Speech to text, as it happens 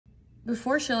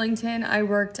Before Shillington, I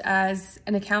worked as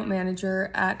an account manager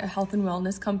at a health and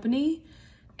wellness company,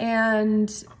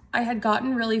 and I had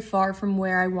gotten really far from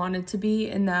where I wanted to be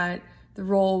in that the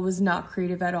role was not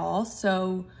creative at all.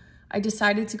 So I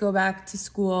decided to go back to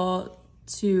school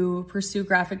to pursue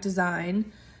graphic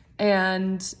design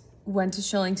and went to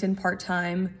Shillington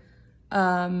part-time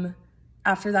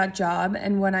after that job.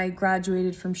 And when I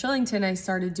graduated from Shillington, I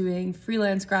started doing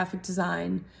freelance graphic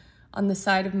design on the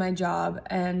side of my job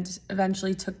and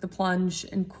eventually took the plunge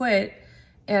and quit.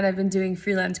 And I've been doing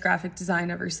freelance graphic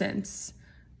design ever since.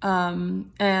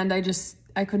 And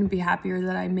I couldn't be happier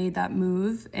that I made that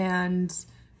move, and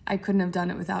I couldn't have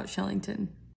done it without Shillington.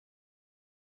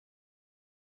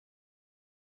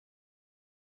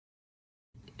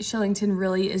 Shillington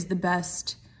really is the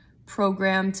best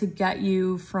program to get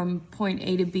you from point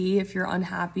A to B if you're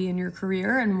unhappy in your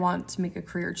career and want to make a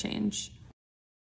career change.